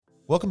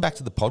Welcome back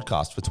to the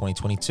podcast for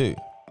 2022.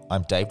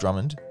 I'm Dave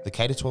Drummond, the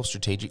K-12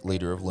 Strategic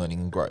Leader of Learning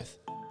and Growth.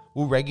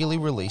 We'll regularly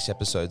release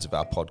episodes of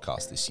our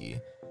podcast this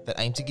year that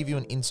aim to give you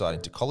an insight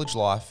into college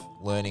life,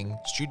 learning,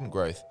 student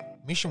growth,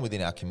 mission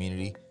within our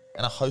community,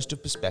 and a host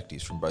of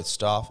perspectives from both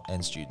staff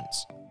and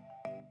students.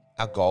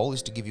 Our goal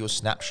is to give you a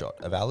snapshot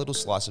of our little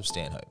slice of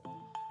Stanhope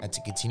and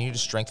to continue to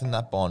strengthen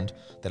that bond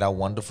that our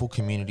wonderful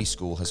community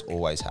school has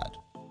always had.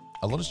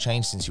 A lot has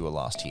changed since you were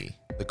last here.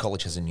 The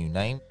college has a new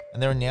name,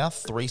 and there are now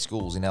 3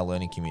 schools in our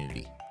learning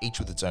community, each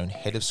with its own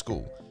head of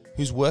school,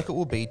 whose work it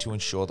will be to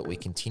ensure that we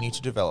continue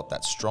to develop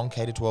that strong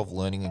K-12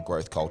 learning and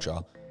growth culture,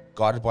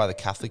 guided by the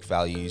Catholic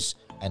values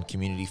and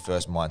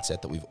community-first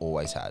mindset that we've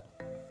always had.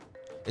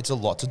 It's a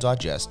lot to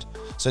digest,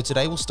 so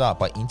today we'll start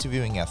by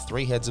interviewing our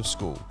 3 heads of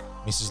school,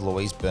 Mrs.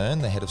 Louise Byrne,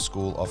 the head of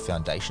School of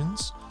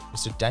Foundations,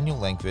 Mr. Daniel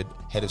Langford,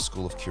 head of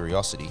School of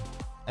Curiosity,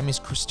 and Ms.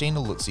 Christina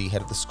Lutzi,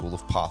 head of the School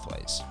of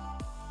Pathways.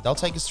 They'll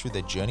take us through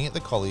their journey at the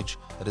college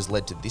that has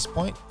led to this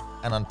point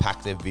and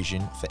unpack their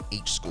vision for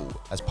each school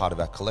as part of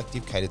our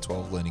collective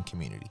K-12 learning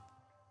community.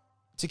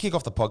 To kick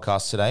off the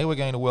podcast today, we're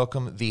going to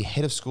welcome the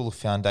head of School of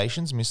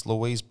Foundations, Miss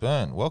Louise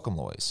Byrne. Welcome,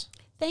 Louise.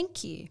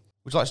 Thank you.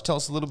 Would you like to tell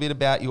us a little bit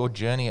about your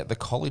journey at the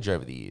college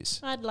over the years?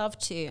 I'd love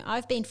to.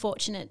 I've been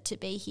fortunate to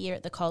be here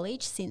at the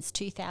college since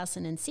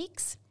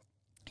 2006,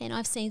 and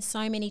I've seen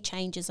so many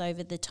changes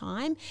over the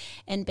time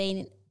and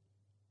been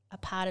a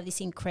part of this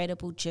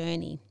incredible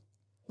journey.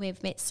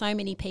 We've met so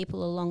many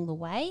people along the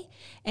way,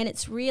 and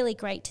it's really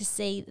great to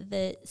see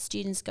the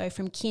students go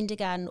from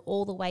kindergarten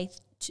all the way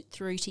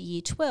through to year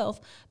 12.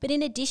 But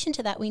in addition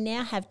to that, we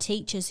now have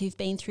teachers who've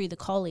been through the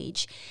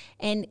college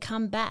and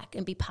come back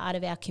and be part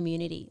of our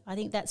community. I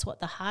think that's what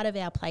the heart of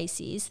our place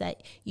is,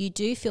 that you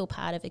do feel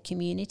part of a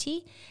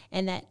community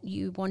and that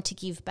you want to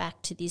give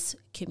back to this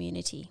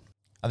community.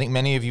 I think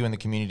many of you in the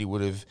community would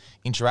have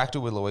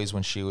interacted with Louise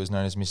when she was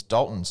known as Miss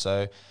Dalton.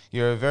 So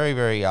you're a very,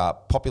 very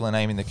popular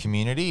name in the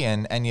community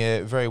and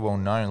you're very well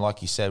known.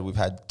 Like you said, we've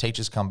had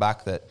teachers come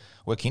back that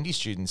were kindy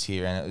students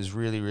here, and it was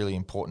really, really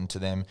important to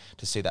them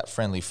to see that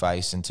friendly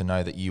face and to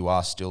know that you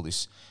are still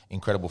this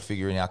incredible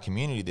figure in our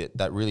community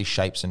that really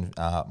shapes and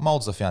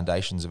moulds the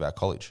foundations of our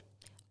college.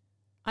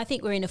 I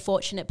think we're in a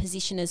fortunate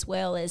position as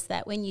well, as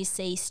that when you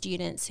see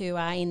students who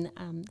are in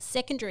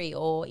secondary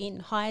or in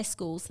higher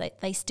schools,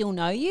 they still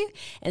know you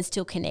and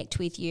still connect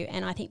with you.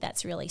 And I think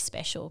that's really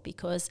special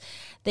because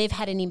they've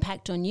had an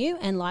impact on you,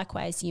 and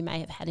likewise you may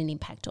have had an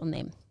impact on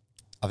them.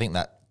 I think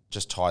that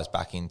just ties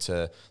back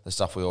into the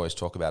stuff we always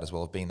talk about as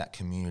well, of being that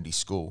community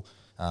school.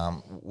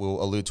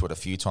 We'll allude to it a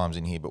few times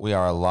in here, but we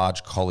are a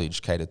large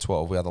college,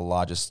 K-12. We are the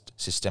largest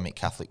systemic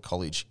Catholic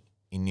college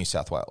in New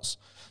South Wales.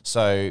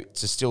 So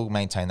to still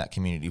maintain that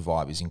community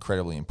vibe is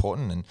incredibly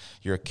important, and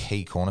you're a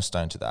key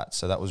cornerstone to that.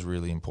 So that was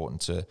really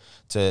important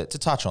to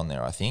touch on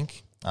there, I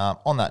think.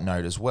 On that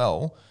note as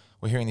well,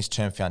 we're hearing this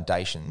term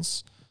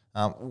foundations.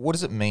 What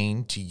does it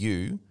mean to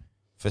you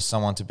for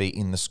someone to be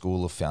in the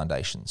School of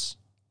Foundations?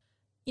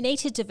 You need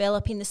to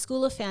develop in the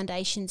School of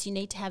Foundations, you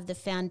need to have the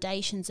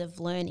foundations of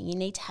learning. You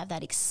need to have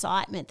that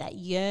excitement, that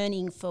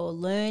yearning for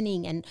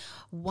learning and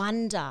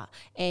wonder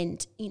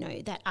and,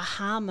 that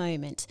aha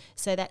moment.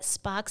 So that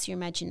sparks your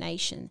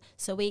imagination.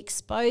 So we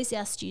expose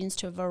our students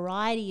to a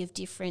variety of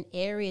different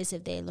areas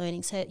of their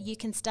learning so you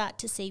can start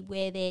to see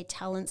where their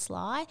talents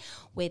lie,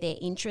 where their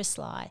interests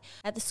lie.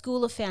 At the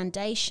School of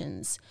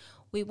Foundations,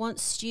 we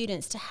want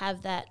students to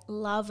have that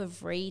love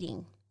of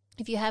reading.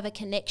 If you have a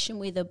connection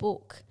with a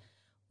book,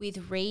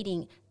 with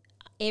reading,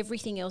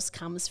 everything else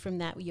comes from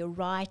that. You're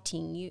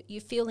writing, you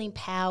feel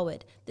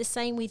empowered. The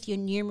same with your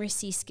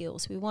numeracy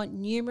skills. We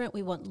want numerate,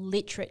 we want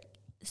literate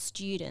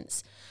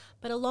students.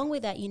 But along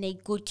with that, you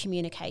need good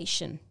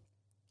communication.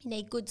 You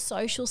need good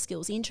social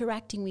skills,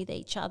 interacting with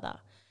each other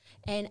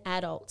and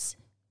adults,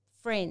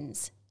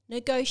 friends,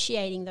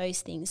 negotiating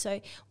those things.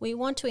 So we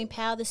want to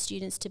empower the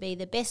students to be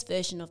the best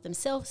version of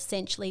themselves,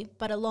 essentially,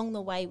 but along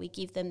the way, we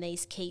give them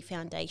these key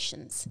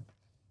foundations.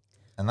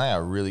 And they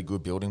are really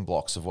good building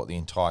blocks of what the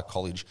entire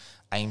college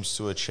aims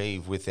to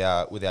achieve with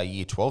our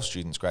Year 12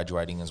 students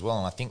graduating as well.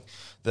 And I think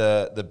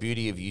the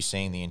beauty of you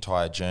seeing the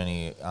entire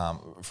journey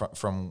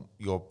from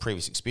your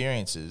previous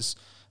experiences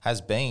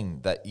has been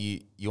that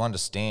you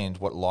understand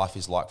what life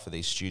is like for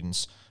these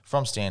students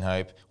from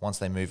Stanhope once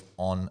they move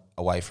on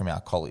away from our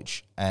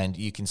college. And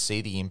you can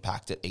see the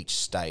impact at each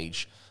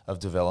stage of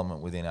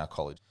development within our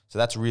college. So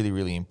that's really,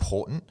 really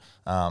important.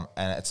 And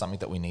it's something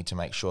that we need to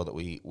make sure that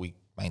we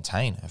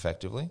maintain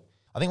effectively.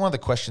 I think one of the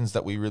questions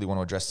that we really want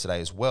to address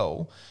today as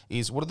well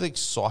is, what are the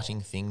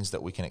exciting things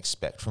that we can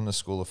expect from the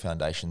School of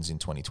Foundations in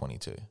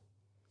 2022?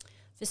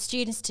 For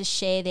students to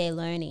share their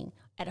learning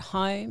at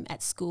home,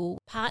 at school.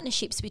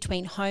 Partnerships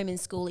between home and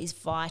school is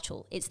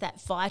vital. It's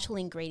that vital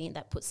ingredient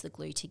that puts the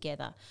glue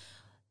together.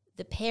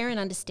 The parent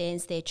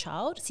understands their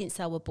child since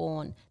they were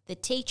born. The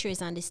teacher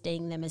is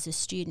understanding them as a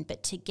student,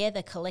 but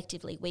together,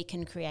 collectively, we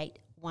can create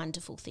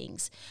wonderful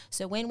things.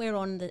 So when we're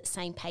on the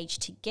same page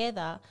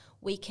together,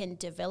 we can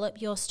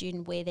develop your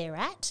student where they're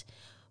at,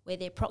 we're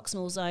their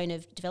proximal zone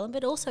of development,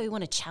 but also we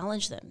want to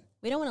challenge them.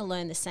 We don't want to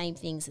learn the same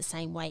things the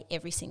same way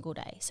every single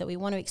day. So we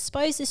want to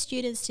expose the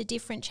students to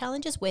different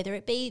challenges, whether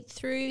it be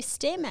through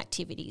STEM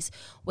activities,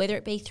 whether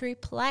it be through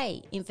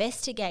play,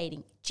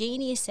 investigating,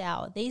 Genius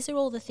Hour. These are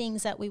all the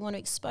things that we want to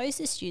expose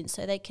the students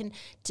so they can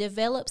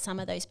develop some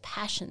of those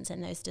passions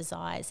and those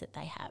desires that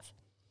they have.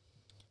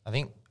 I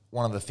think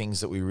one of the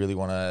things that we really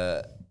want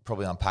to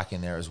probably unpack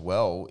in there as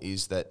well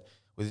is that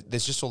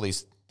there's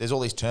all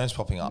these terms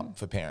popping up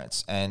for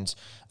parents, and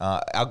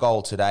our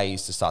goal today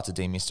is to start to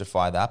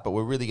demystify that, but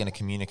we're really going to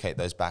communicate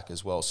those back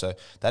as well. So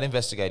that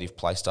investigative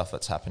play stuff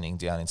that's happening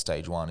down in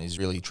stage 1 is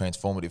really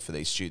transformative for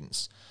these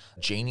students.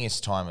 Genius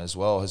Time as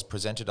well has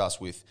presented us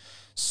with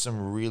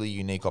some really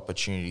unique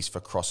opportunities for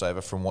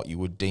crossover from what you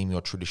would deem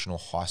your traditional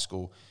high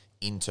school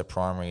into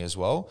primary as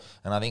well.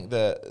 And I think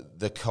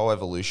the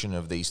co-evolution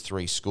of these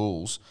 3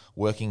 schools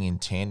working in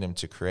tandem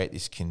to create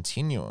this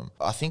continuum,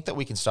 I think that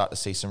we can start to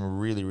see some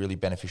really, really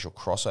beneficial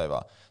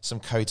crossover, some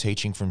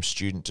co-teaching from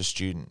student to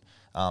student.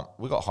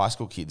 We've got high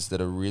school kids that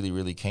are really,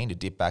 really keen to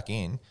dip back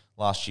in.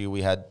 Last year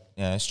we had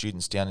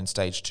students down in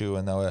stage 2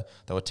 and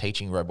they were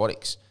teaching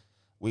robotics.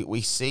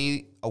 We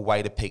see a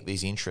way to pique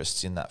these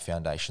interests in that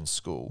foundation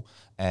school,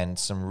 and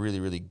some really,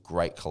 really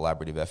great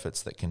collaborative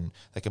efforts that can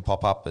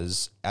pop up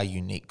as our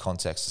unique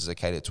context as a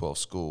K-12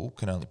 school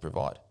can only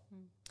provide.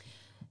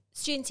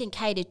 Students in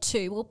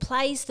K-2, well,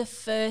 play's the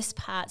first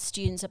part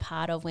students are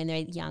part of when they're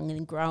young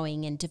and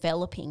growing and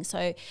developing.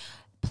 So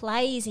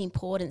play is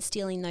important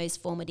still in those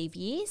formative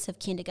years of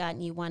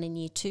kindergarten, year 1 and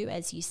year 2,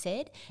 as you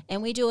said.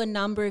 And we do a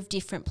number of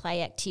different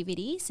play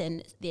activities,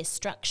 and they're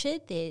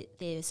structured.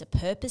 There's a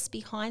purpose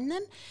behind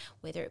them,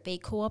 whether it be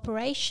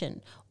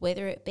cooperation,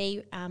 whether it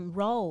be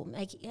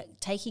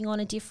taking on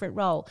a different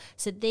role.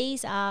 So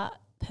these are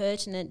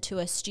pertinent to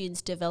a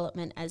student's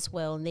development as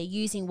well. And they're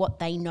using what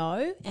they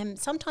know, and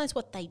sometimes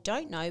what they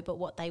don't know, but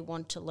what they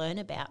want to learn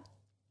about.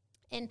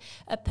 And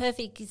a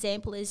perfect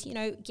example is,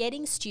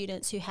 getting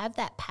students who have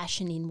that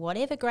passion in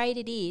whatever grade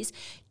it is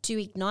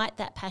to ignite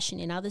that passion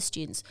in other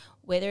students,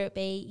 whether it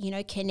be,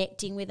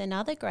 connecting with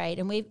another grade.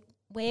 And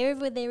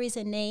wherever there is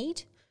a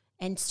need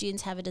and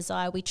students have a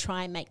desire, we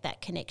try and make that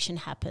connection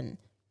happen.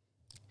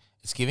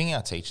 It's giving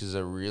our teachers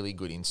a really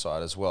good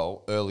insight as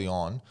well early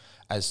on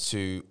as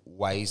to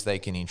ways they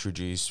can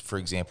introduce, for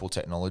example,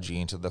 technology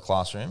into the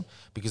classroom,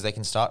 because they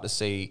can start to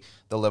see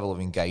the level of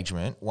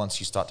engagement once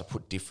you start to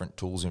put different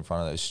tools in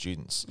front of those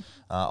students.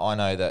 I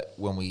know that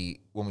when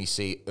we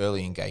see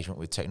early engagement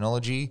with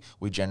technology,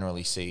 we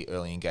generally see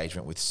early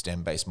engagement with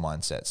STEM-based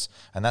mindsets.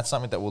 And that's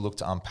something that we'll look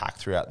to unpack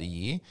throughout the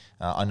year.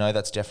 I know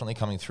that's definitely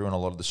coming through in a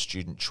lot of the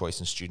student choice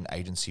and student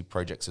agency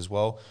projects as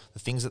well. The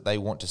things that they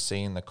want to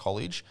see in the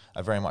college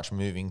are very much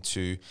moving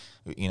to,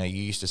 you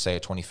used to say a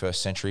 21st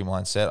century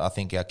mindset. I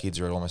think our kids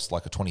are almost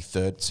like a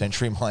 23rd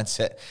century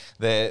mindset.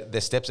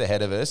 They're steps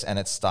ahead of us, and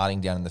it's starting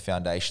down in the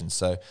foundation.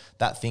 So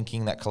that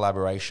thinking, that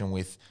collaboration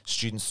with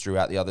students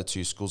throughout the other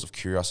 2 schools of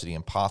Curiosity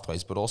and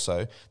Pathways, but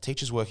also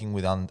teachers working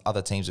with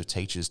other teams of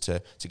teachers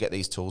to get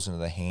these tools into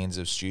the hands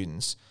of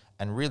students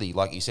and really,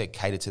 like you said,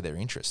 cater to their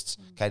interests,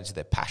 cater to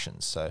their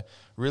passions. So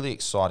really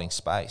exciting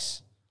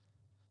space.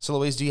 So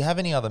Louise, do you have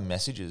any other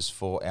messages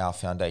for our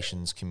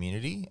Foundations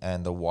community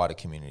and the wider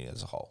community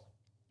as a whole?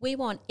 We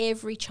want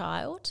every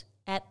child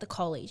at the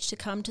college to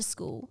come to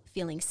school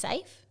feeling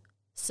safe,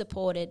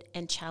 supported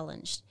and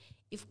challenged.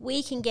 If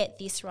we can get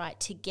this right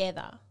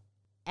together,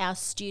 our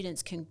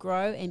students can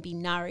grow and be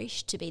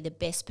nourished to be the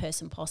best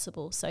person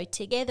possible. So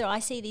together, I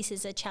see this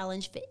as a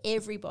challenge for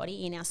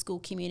everybody in our school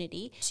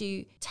community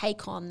to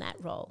take on that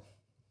role.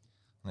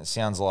 And it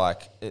sounds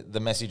like the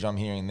message I'm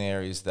hearing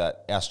there is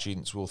that our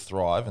students will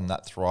thrive, and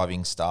that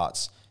thriving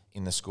starts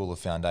in the School of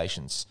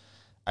Foundations.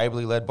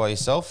 Ably led by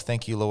yourself,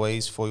 thank you,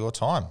 Louise, for your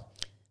time.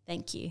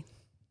 Thank you.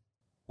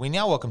 We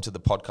now welcome to the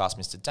podcast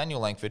Mr.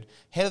 Daniel Langford,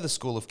 head of the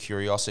School of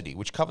Curiosity,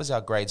 which covers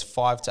our grades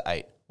 5 to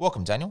 8.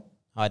 Welcome, Daniel.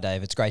 Hi,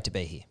 Dave. It's great to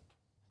be here.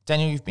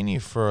 Daniel, you've been here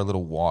for a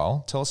little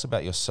while. Tell us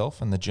about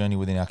yourself and the journey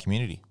within our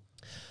community.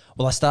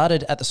 Well, I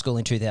started at the school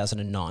in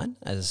 2009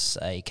 as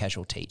a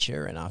casual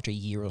teacher, and after a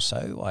year or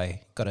so,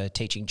 I got a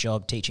teaching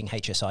job teaching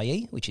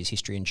HSIE, which is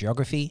History and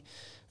Geography.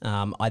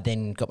 I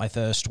then got my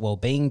first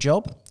wellbeing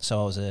job,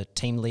 so I was a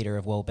team leader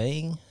of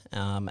wellbeing,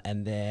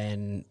 and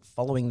then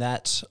following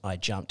that, I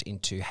jumped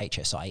into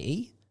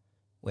HSIE,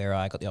 where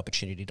I got the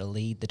opportunity to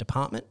lead the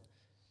department.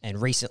 And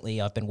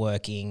recently I've been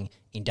working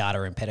in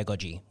data and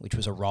pedagogy, which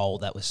was a role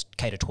that was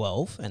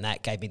K-12, and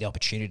that gave me the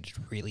opportunity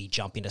to really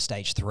jump into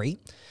stage 3.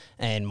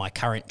 And my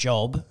current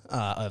job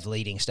of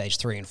leading stage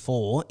 3 and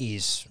 4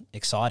 is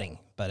exciting,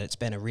 but it's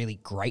been a really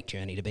great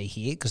journey to be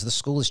here because the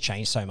school has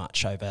changed so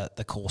much over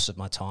the course of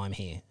my time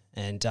here.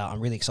 And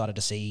I'm really excited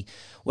to see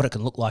what it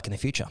can look like in the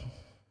future.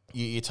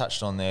 You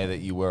touched on there that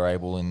you were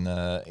able in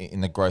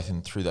the growth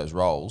and through those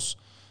roles,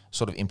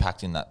 sort of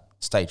impacting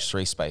stage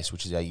 3 space,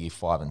 which is our year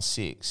 5 and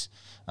 6.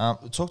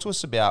 Talk to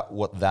us about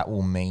what that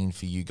will mean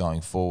for you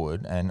going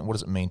forward, and what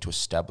does it mean to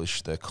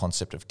establish the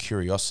concept of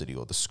curiosity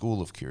or the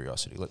school of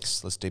curiosity?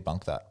 Let's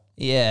debunk that.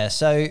 Yeah,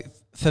 so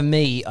for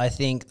me, I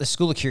think the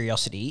School of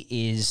Curiosity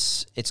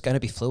it's going to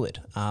be fluid.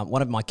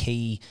 One of my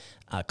key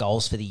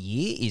goals for the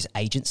year is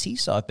agency.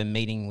 So I've been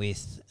meeting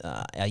with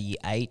our year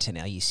 8 and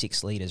our year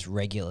 6 leaders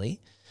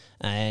regularly.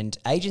 And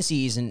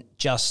agency isn't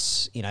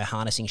just,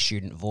 harnessing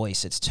student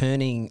voice. It's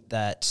turning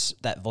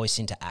that voice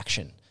into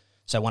action.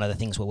 So one of the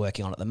things we're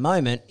working on at the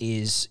moment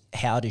is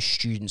how do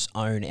students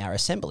own our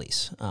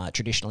assemblies?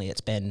 Traditionally,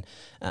 it's been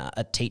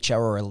a teacher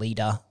or a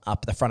leader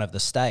up the front of the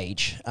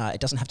stage. It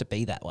doesn't have to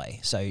be that way.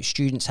 So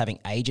students having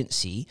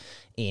agency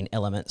in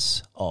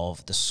elements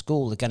of the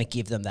school are going to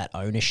give them that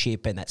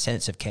ownership and that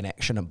sense of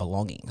connection and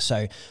belonging.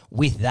 So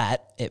with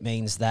that, it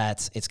means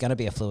that it's going to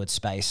be a fluid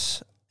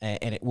space,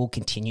 and it will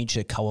continue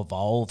to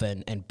co-evolve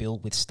and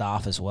build with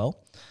staff as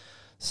well.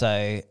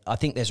 So I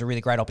think there's a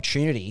really great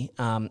opportunity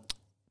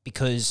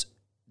because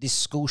this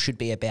school should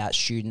be about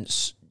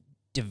students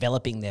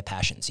developing their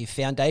passions. If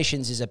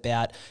Foundations is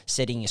about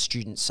setting your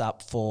students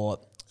up for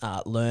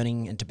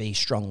learning and to be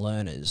strong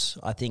learners,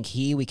 I think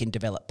here we can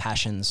develop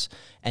passions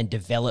and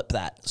develop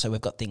that. So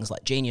we've got things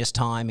like Genius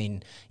Time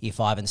in year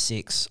 5 and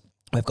 6.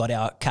 We've got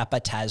our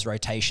Kappa TAS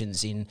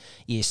rotations in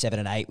year 7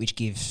 and 8, which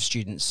give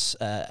students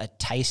a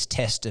taste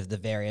test of the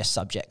various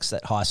subjects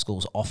that high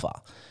schools offer.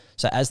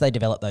 So as they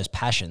develop those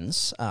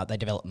passions, they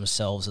develop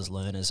themselves as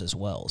learners as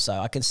well. So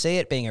I can see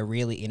it being a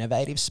really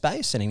innovative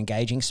space, an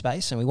engaging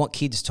space, and we want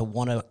kids to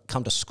want to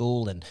come to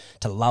school and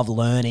to love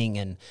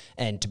learning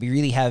and to be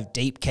really have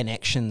deep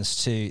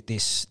connections to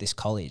this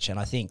college. And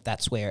I think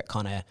that's where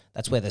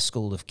the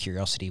School of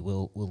Curiosity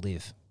will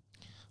live.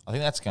 I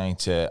think that's going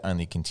to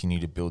only continue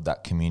to build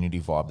that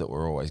community vibe that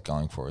we're always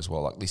going for as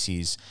well. Like this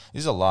is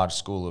a large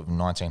school of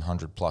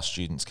 1,900 plus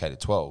students,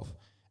 K-12.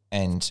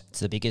 And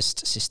it's the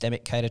biggest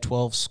systemic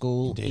K-12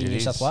 school in New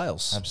South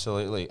Wales.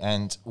 Absolutely.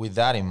 And with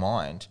that in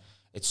mind,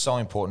 it's so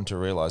important to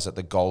realise that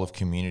the goal of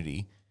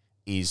community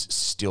is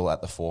still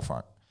at the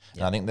forefront. Yep.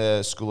 And I think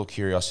the School of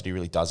Curiosity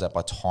really does that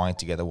by tying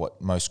together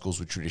what most schools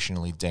would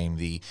traditionally deem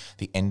the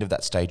end of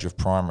that stage of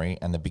primary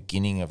and the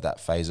beginning of that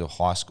phase of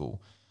high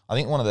school. I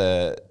think one of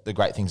the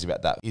great things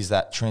about that is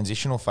that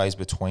transitional phase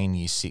between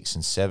year 6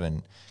 and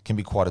 7 can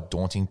be quite a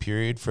daunting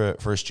period for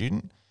a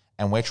student.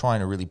 And we're trying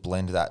to really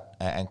blend that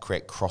and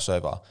create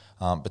crossover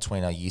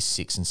between our year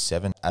 6 and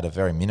 7 at a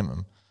very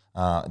minimum.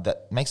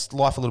 That makes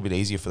life a little bit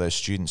easier for those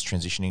students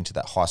transitioning to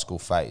that high school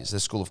phase. The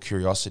School of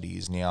Curiosity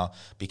is now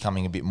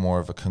becoming a bit more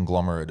of a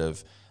conglomerate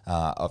of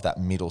that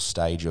middle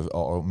stage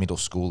or middle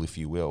school, if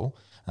you will.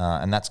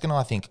 And that's going to,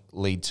 I think,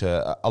 lead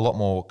to a lot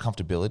more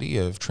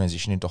comfortability of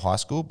transition into high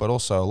school, but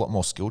also a lot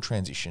more skill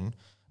transition.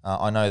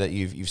 I know that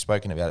you've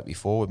spoken about it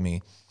before with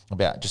me,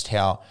 about just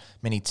how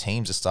many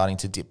teams are starting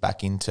to dip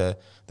back into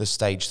the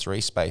stage 3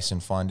 space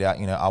and find out,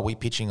 are we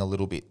pitching a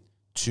little bit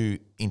too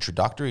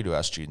introductory to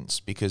our students?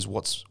 Because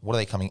what are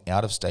they coming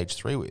out of stage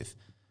 3 with?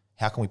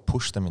 How can we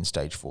push them in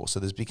stage 4?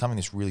 So there's becoming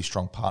this really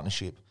strong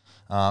partnership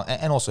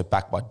and also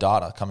backed by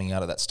data coming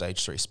out of that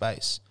stage 3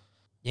 space.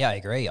 Yeah, I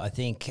agree. I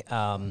think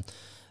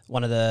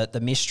one of the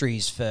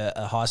mysteries for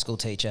a high school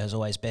teacher has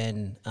always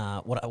been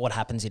what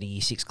happens in a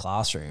year 6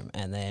 classroom,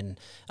 and then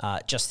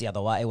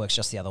it works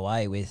just the other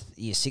way with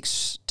year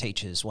 6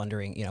 teachers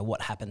wondering,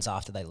 what happens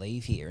after they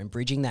leave here, and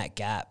bridging that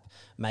gap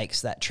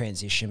makes that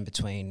transition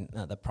between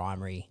the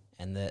primary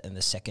and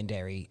the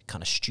secondary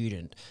kind of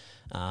student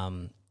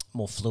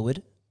more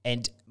fluid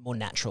and more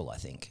natural, I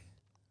think.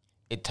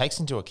 It takes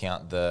into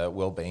account the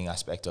well-being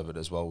aspect of it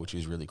as well, which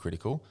is really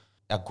critical.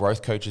 Our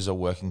growth coaches are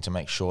working to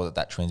make sure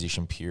that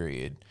transition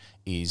period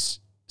is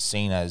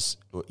seen as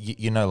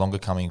you're no longer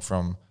coming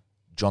from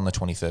John the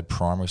 23rd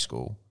Primary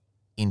School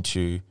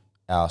into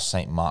our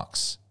St.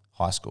 Mark's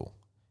High School.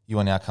 You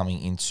are now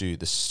coming into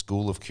the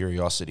School of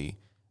Curiosity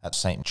at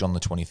St. John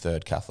the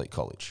 23rd Catholic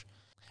College.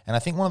 And I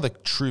think one of the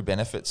true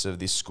benefits of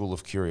this School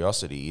of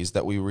Curiosity is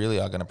that we really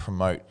are going to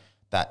promote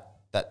that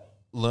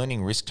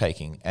learning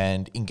risk-taking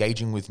and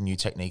engaging with new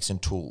techniques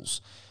and tools,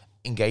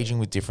 engaging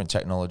with different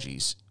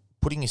technologies,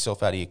 putting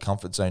yourself out of your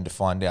comfort zone to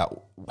find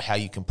out how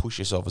you can push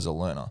yourself as a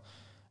learner.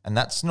 And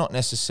that's not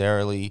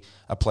necessarily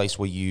a place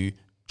where you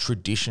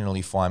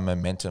traditionally find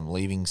momentum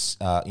leaving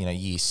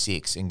year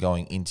 6 and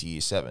going into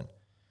year 7.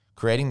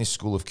 Creating this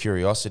School of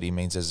Curiosity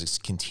means as it's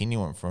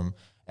continuum from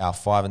our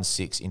 5 and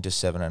 6 into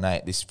 7 and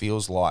 8, this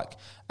feels like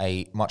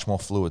a much more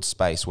fluid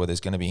space where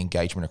there's going to be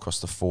engagement across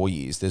the 4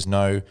 years. There's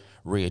no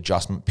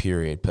readjustment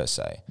period per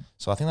se.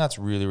 So I think that's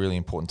really, really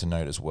important to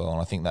note as well.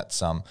 And I think that's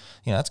that's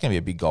going to be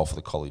a big goal for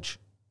the college.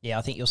 Yeah,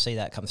 I think you'll see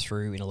that come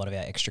through in a lot of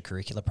our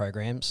extracurricular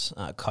programs.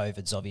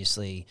 COVID's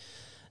obviously,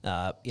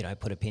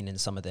 put a pin in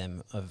some of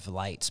them of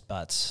late,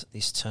 but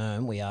this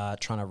term we are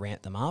trying to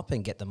ramp them up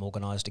and get them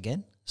organised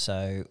again.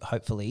 So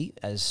hopefully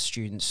as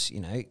students,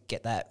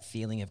 get that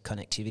feeling of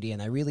connectivity and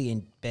they really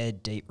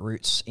embed deep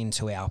roots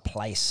into our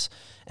place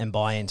and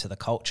buy into the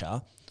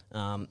culture,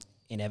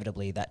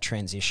 inevitably that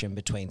transition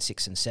between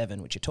 6 and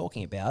 7, which you're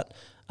talking about,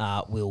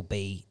 will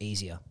be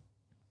easier.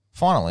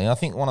 Finally, I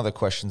think one of the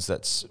questions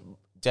that's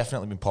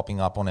definitely been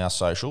popping up on our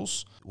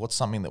socials, what's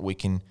something that we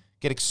can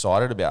get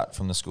excited about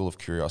from the School of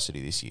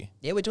Curiosity this year?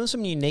 Yeah, we're doing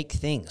some unique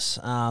things.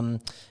 Some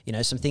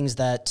things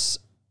that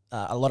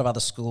a lot of other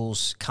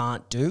schools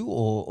can't do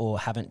or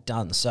haven't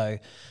done. So,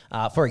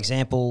 for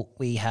example,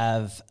 we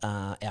have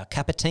our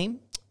Kappa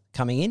team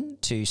coming in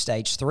to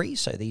stage 3.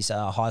 So these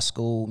are high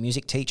school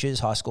music teachers,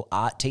 high school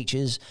art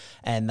teachers,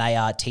 and they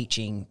are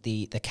teaching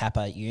the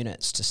Kappa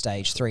units to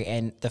stage 3.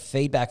 And the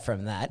feedback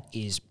from that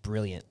is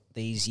brilliant.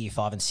 These year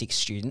 5 and 6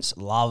 students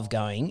love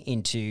going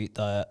into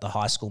the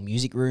high school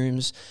music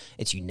rooms.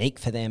 It's unique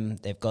for them.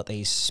 They've got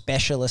these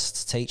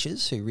specialist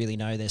teachers who really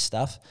know their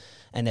stuff,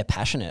 and they're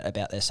passionate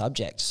about their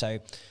subject. So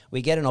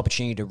we get an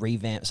opportunity to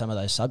revamp some of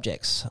those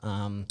subjects.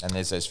 And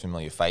there's those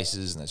familiar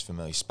faces and those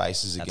familiar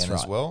spaces again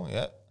as well.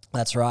 Yeah.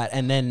 That's right.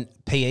 And then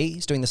PE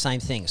is doing the same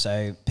thing.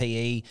 So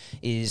PE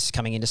is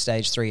coming into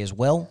stage 3 as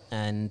well.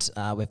 And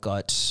we've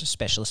got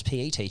specialist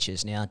PE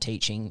teachers now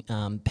teaching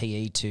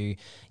PE to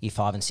year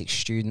 5 and 6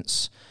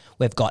 students.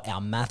 We've got our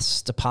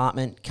maths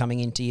department coming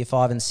into year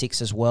 5 and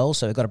 6 as well.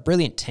 So we've got a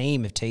brilliant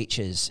team of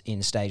teachers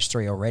in stage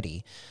 3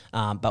 already.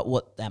 But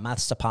what our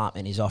maths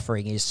department is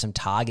offering is some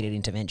targeted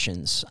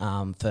interventions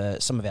for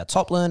some of our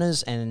top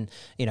learners and,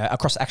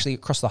 across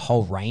the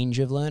whole range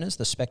of learners,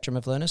 the spectrum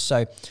of learners.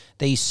 So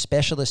these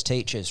specialist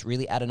teachers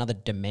really add another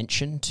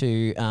dimension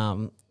to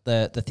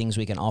the things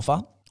we can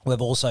offer. We've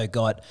also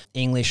got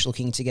English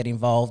looking to get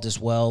involved as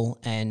well,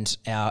 and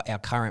our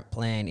current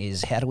plan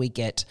is how do we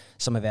get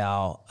some of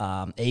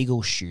our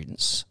Eagle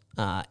students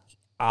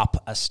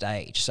up a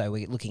stage. So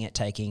we're looking at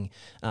taking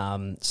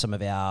some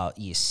of our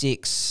year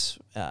 6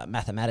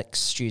 mathematics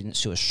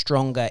students who are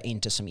stronger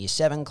into some year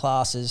 7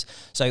 classes.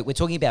 So we're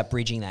talking about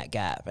bridging that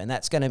gap, and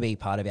that's going to be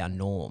part of our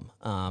norm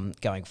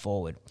going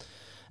forward.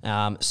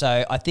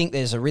 So I think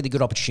there's a really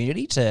good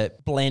opportunity to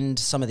blend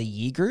some of the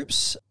year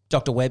groups.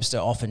 Dr. Webster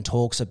often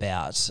talks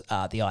about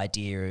the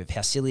idea of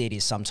how silly it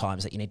is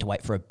sometimes that you need to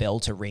wait for a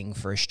bell to ring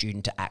for a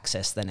student to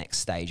access the next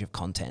stage of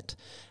content.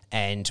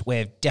 And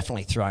we've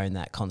definitely thrown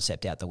that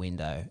concept out the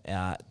window.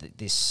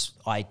 This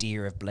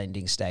idea of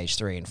blending stage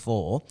 3 and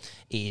 4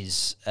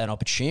 is an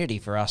opportunity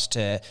for us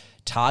to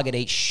target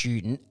each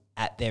student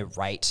at their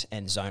rate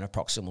and zone of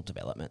proximal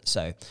development.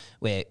 So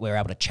we're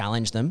able to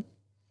challenge them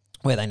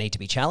where they need to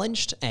be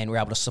challenged, and we're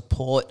able to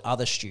support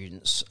other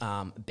students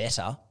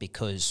better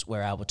because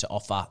we're able to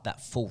offer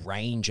that full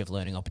range of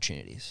learning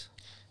opportunities.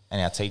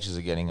 And our teachers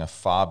are getting a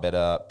far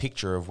better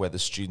picture of where the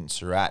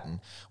students are at and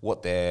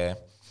what their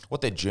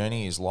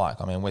journey is like.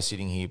 I mean, we're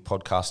sitting here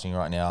podcasting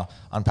right now,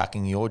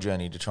 unpacking your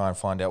journey to try and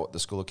find out what the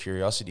School of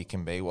Curiosity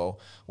can be. Well,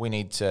 we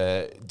need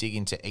to dig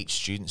into each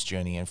student's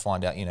journey and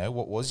find out,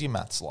 what was your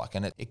maths like?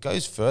 And it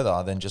goes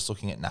further than just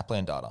looking at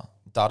NAPLAN data.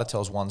 Data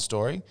tells one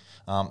story,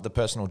 the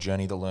personal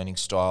journey, the learning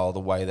style, the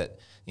way that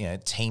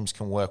teams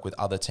can work with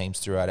other teams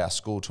throughout our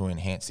school to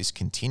enhance this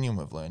continuum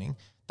of learning.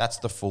 That's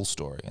the full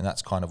story, and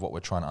that's kind of what we're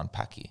trying to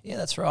unpack here. Yeah,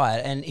 that's right.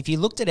 And if you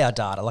looked at our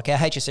data, like our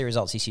HSC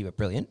results this year were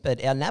brilliant,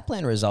 but our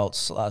NAPLAN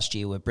results last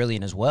year were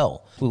brilliant as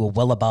well. We were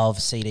well above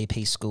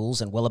CDP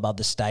schools and well above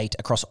the state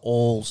across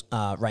all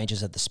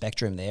ranges of the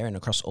spectrum there and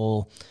across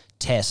all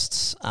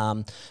tests.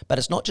 But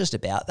it's not just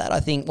about that. I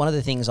think one of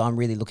the things I'm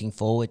really looking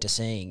forward to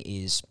seeing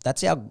is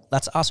that's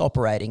us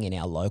operating in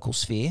our local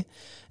sphere.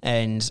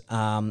 And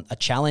a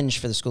challenge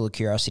for the School of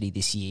Curiosity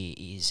this year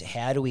is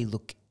how do we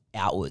look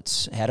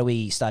outwards? How do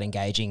we start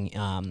engaging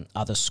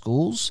other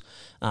schools,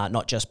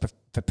 not just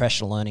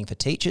professional learning for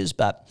teachers,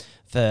 but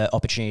for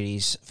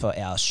opportunities for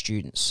our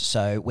students?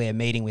 So we're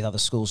meeting with other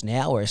schools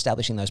now. We're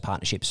establishing those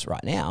partnerships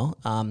right now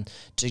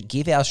to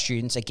give our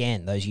students,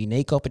 again, those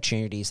unique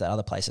opportunities that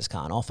other places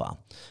can't offer,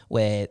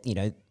 where,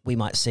 we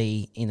might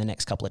see in the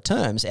next couple of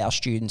terms our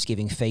students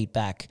giving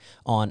feedback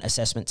on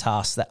assessment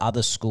tasks that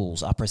other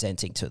schools are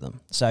presenting to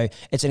them. So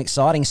it's an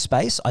exciting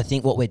space. I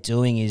think what we're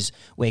doing is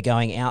we're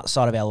going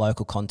outside of our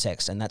local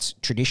context, and that's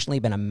traditionally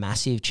been a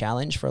massive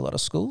challenge for a lot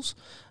of schools.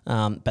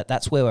 But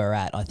that's where we're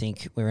at. I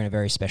think we're in a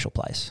very special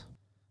place.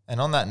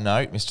 And on that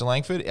note, Mr.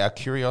 Langford, our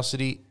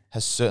curiosity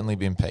has certainly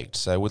been piqued.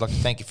 So we'd like to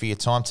thank you for your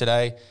time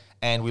today,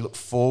 and we look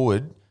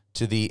forward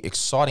to the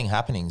exciting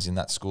happenings in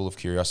that School of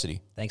Curiosity.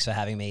 Thanks for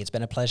having me. It's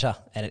been a pleasure,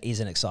 and it is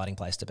an exciting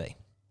place to be.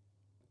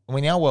 We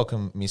now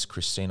welcome Miss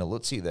Christina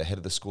Lutzi, the head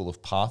of the School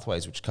of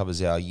Pathways, which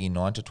covers our year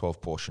 9 to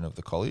 12 portion of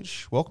the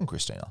college. Welcome,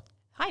 Christina.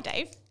 Hi,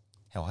 Dave.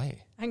 How are you?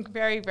 I'm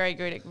very, very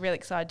good. Really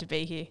excited to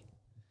be here.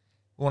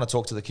 We want to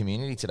talk to the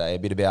community today a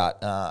bit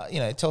about,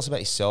 tell us about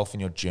yourself and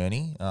your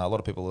journey. A lot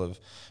of people have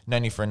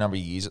known you for a number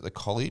of years at the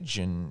college,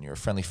 and you're a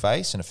friendly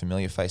face and a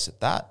familiar face at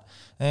that.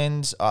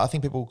 And I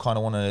think people kind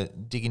of want to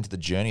dig into the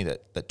journey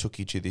that took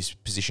you to this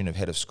position of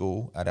head of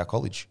school at our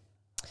college.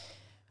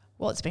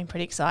 Well, it's been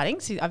pretty exciting.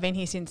 So I've been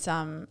here since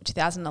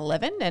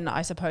 2011, and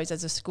I suppose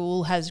as a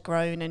school has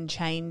grown and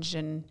changed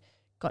and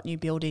got new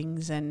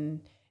buildings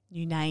and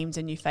new names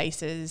and new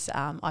faces,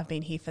 I've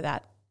been here for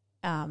that.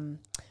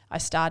 I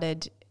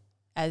started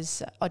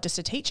as just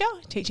a teacher,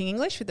 teaching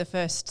English with the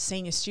first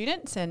senior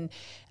students, and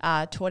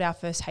taught our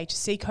first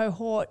HSC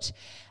cohort.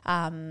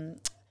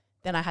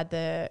 Then I had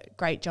the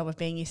great job of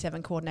being Year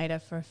 7 coordinator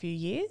for a few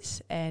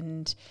years,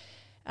 and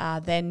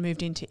then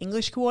moved into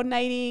English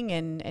coordinating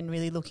and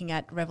really looking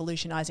at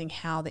revolutionising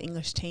how the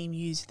English team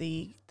use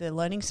the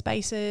learning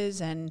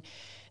spaces, and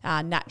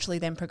naturally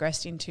then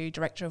progressed into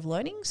Director of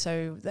Learning.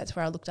 So that's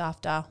where I looked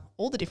after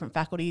all the different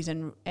faculties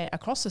and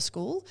across the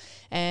school,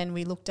 and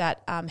we looked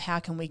at how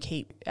can we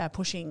keep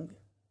pushing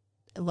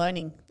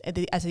learning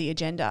as the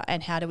agenda,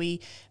 and how do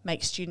we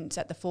make students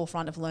at the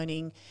forefront of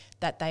learning,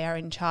 that they are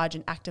in charge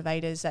and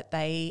activators, that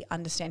they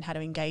understand how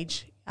to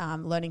engage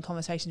learning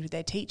conversations with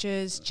their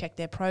teachers, check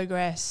their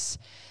progress.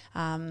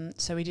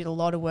 So we did a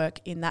lot of work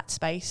in that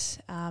space,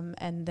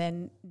 and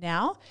then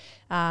now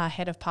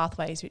head of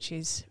Pathways, which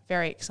is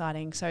very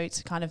exciting. So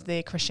it's kind of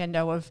the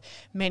crescendo of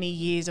many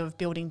years of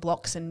building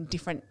blocks in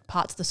different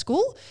parts of the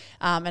school,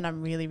 and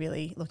I'm really,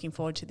 really looking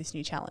forward to this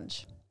new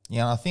challenge.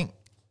 Yeah, I think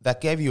that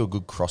gave you a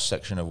good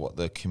cross-section of what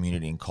the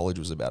community in college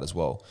was about as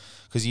well,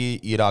 because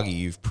you'd argue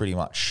you've pretty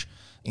much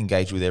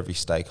engaged with every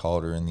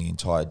stakeholder in the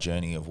entire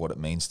journey of what it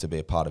means to be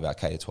a part of our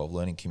K-12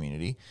 learning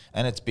community,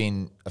 and it's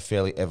been a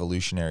fairly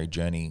evolutionary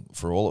journey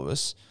for all of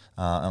us.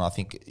 And I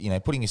think,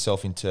 putting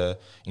yourself into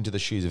the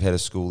shoes of head of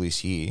school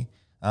this year,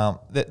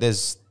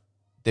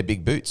 they're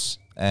big boots,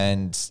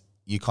 and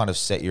you kind of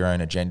set your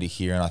own agenda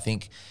here. And I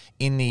think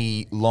in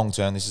the long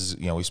term, this is,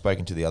 we've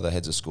spoken to the other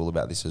heads of school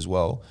about this as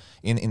well.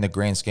 In the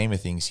grand scheme of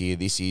things here,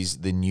 this is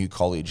the new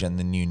college and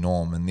the new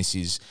norm. And this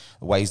is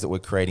ways that we're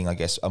creating, I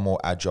guess, a more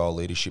agile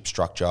leadership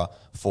structure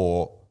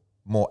for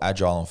more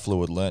agile and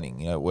fluid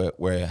learning.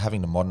 We're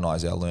having to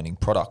modernize our learning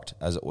product,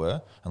 as it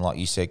were. And like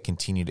you said,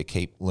 continue to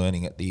keep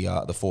learning at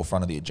the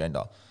forefront of the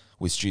agenda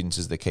with students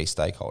as the key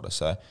stakeholder.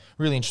 So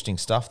really interesting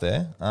stuff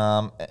there.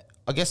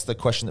 I guess the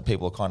question that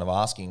people are kind of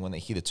asking when they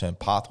hear the term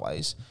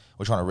pathways,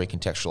 we're trying to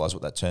recontextualize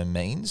what that term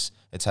means.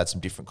 It's had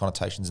some different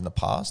connotations in the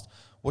past.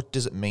 What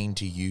does it mean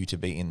to you to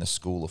be in the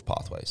school of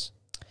pathways?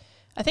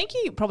 I think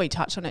you probably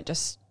touched on it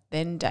just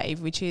then,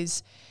 Dave, which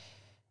is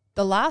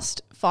the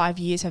last 5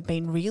 years have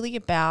been really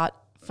about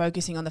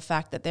focusing on the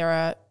fact that there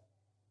are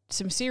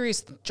some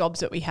serious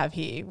jobs that we have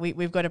here.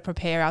 We've got to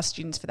prepare our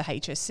students for the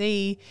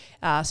HSC,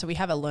 so we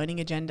have a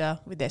learning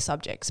agenda with their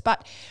subjects.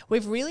 But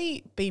we've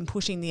really been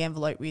pushing the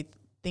envelope with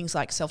things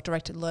like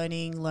self-directed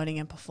learning, learning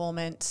and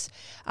performance,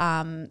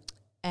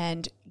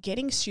 and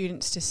getting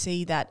students to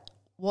see that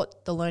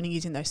what the learning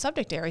is in those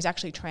subject areas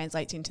actually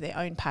translates into their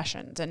own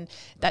passions. And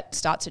that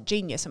starts at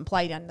Genius and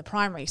Play down in the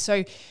primary.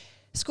 So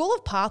School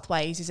of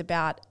Pathways is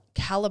about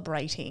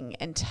calibrating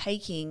and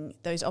taking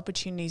those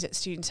opportunities that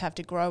students have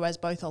to grow as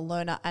both a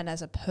learner and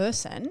as a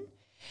person,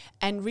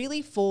 and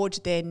really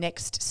forge their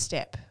next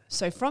step.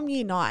 So from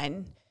year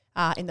 9,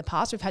 in the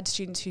past, we've had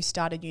students who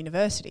started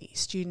university,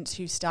 students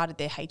who started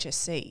their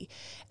HSC,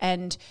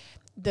 and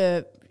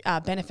the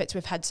benefits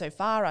we've had so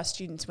far are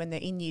students, when they're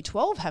in year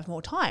 12, have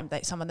more time.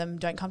 Some of them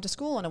don't come to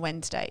school on a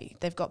Wednesday.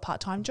 They've got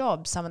part-time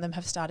jobs. Some of them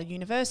have started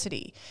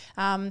university.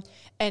 And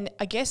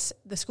I guess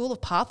the School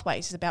of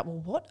Pathways is about, well,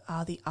 what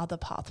are the other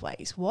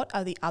pathways? What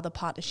are the other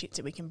partnerships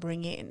that we can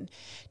bring in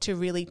to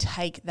really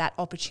take that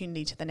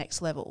opportunity to the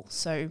next level?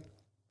 So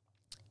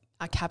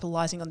are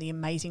capitalising on the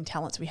amazing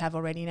talents we have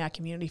already in our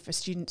community for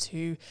students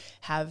who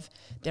have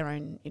their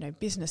own,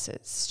 businesses,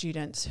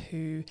 students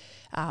who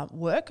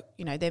work.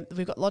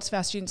 We've got lots of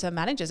our students are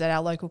managers at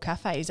our local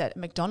cafes, at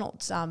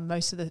McDonald's.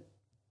 Most of the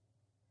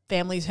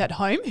families at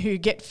home who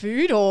get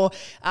food or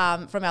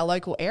from our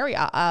local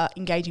area are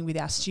engaging with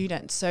our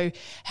students. So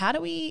how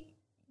do we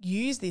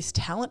use this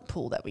talent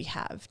pool that we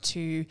have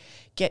to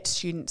get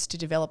students to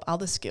develop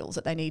other skills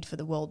that they need for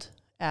the world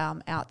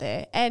out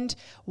there? And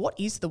what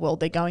is the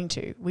world they're going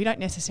to? We don't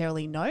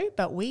necessarily know,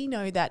 but we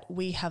know that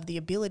we have the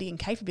ability and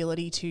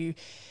capability to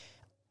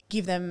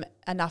give them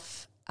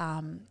enough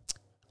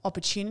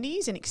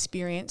opportunities and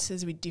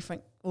experiences with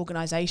different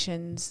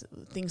organisations,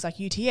 things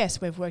like UTS.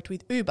 We've worked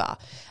with Uber.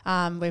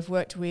 We've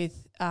worked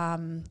with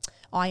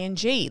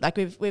ING. Like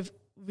we've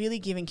really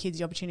given kids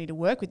the opportunity to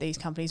work with these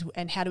companies,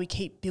 and how do we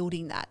keep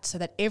building that so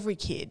that every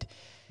kid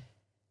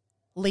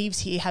leaves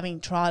here having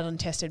tried and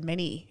tested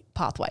many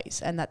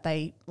pathways, and that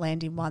they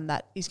land in one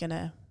that is going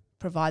to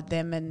provide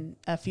them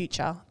a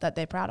future that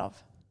they're proud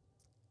of.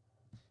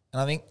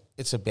 And I think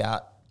it's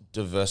about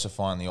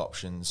diversifying the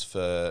options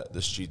for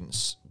the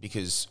students,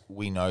 because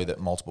we know that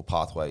multiple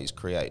pathways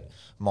create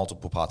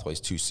multiple pathways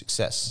to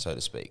success, so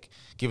to speak.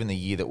 Given the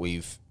year that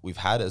we've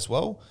had as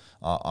well,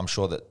 I'm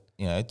sure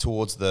that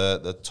towards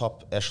the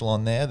top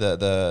echelon there,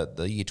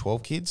 the year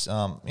 12 kids,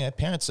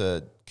 parents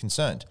are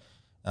concerned,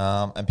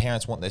 and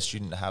parents want their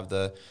student to have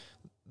the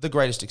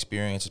greatest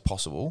experience as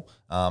possible,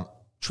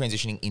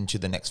 transitioning into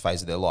the next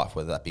phase of their life,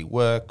 whether that be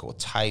work or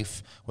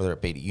TAFE, whether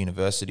it be to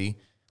university.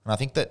 And I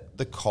think that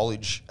the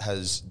college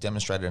has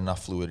demonstrated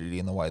enough fluidity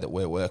in the way that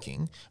we're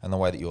working and the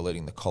way that you're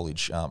leading the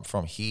college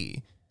from here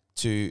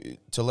to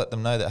let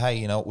them know that,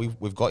 hey,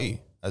 we've got you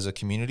as a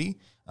community.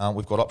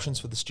 We've got options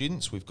for the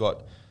students. We've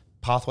got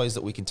pathways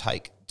that we can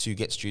take to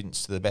get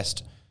students to the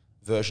best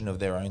version of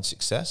their own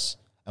success.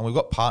 And we've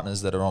got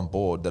partners that are on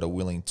board that are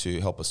willing to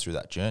help us through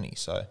that journey.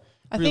 So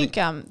I think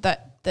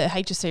that the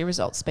HSC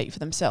results speak for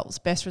themselves.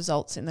 Best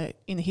results in the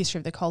history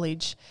of the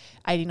college,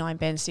 89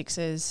 Band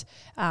 6s.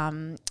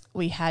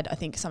 We had, I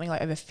think, something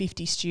like over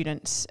 50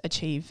 students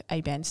achieve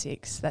a Band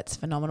 6. That's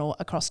phenomenal,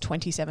 across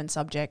 27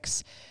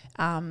 subjects.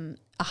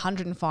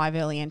 105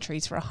 early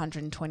entries for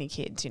 120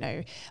 kids. You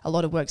know, a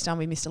lot of work's done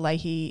with Mr.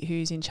 Leahy,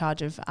 who's in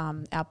charge of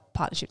our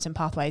partnerships and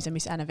pathways, and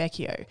Miss Anna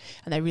Vecchio,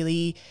 and they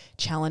really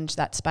challenged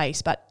that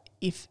space. But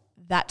if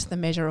that's the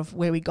measure of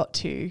where we got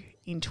to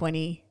in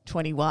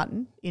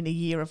 2021, in a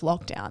year of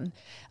lockdown,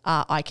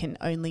 I can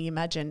only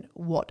imagine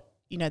what,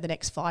 you know, the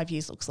next 5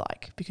 years looks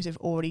like, because we've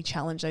already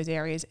challenged those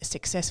areas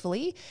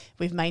successfully.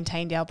 We've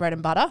maintained our bread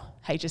and butter,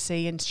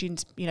 HSC and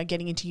students, you know,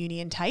 getting into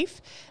uni and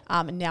TAFE,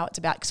 and now it's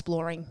about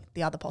exploring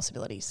the other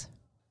possibilities.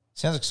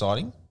 Sounds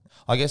exciting.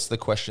 I guess the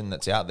question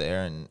that's out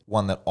there, and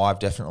one that I've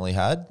definitely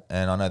had,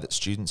 and I know that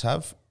students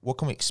have, what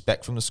can we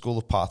expect from the School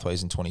of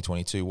Pathways in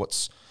 2022?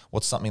 What's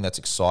something that's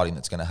exciting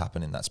that's going to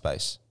happen in that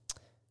space?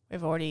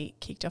 We've already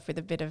kicked off with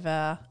a bit of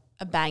a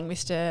bang,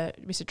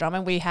 Mr.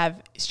 Drummond. We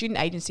have student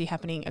agency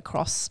happening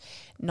across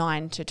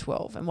 9 to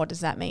 12. And what does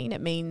that mean? It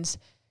means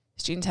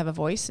students have a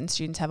voice and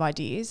students have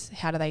ideas.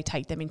 How do they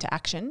take them into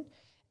action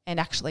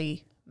and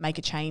actually make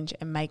a change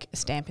and make a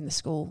stamp in the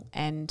school?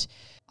 And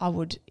I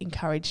would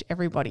encourage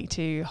everybody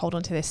to hold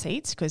on to their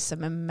seats, because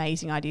some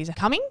amazing ideas are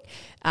coming,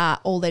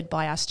 all led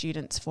by our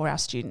students for our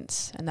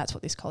students. And that's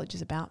what this college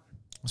is about.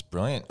 That's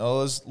brilliant. Well,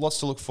 there's lots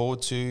to look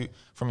forward to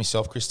from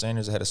yourself, Christine,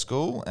 as a head of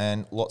school,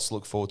 and lots to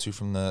look forward to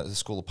from the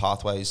School of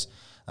Pathways.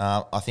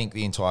 I think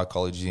the entire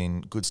college is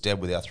in good stead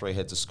with our 3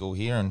 heads of school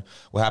here, and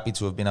we're happy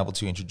to have been able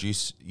to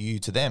introduce you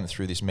to them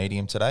through this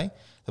medium today.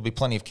 There'll be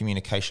plenty of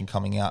communication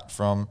coming out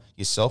from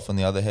yourself and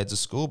the other heads of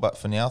school, but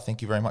for now,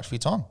 thank you very much for your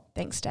time.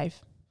 Thanks,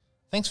 Dave.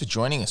 Thanks for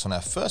joining us on our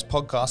first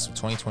podcast of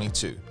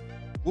 2022.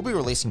 We'll be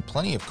releasing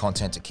plenty of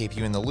content to keep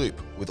you in the loop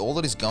with all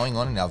that is going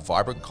on in our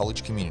vibrant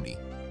college community.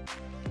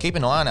 Keep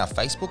an eye on our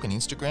Facebook and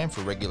Instagram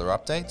for regular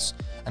updates,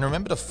 and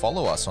remember to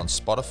follow us on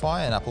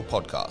Spotify and Apple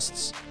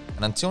Podcasts.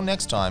 And until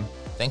next time,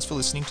 thanks for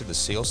listening to the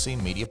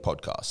CLC Media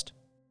Podcast.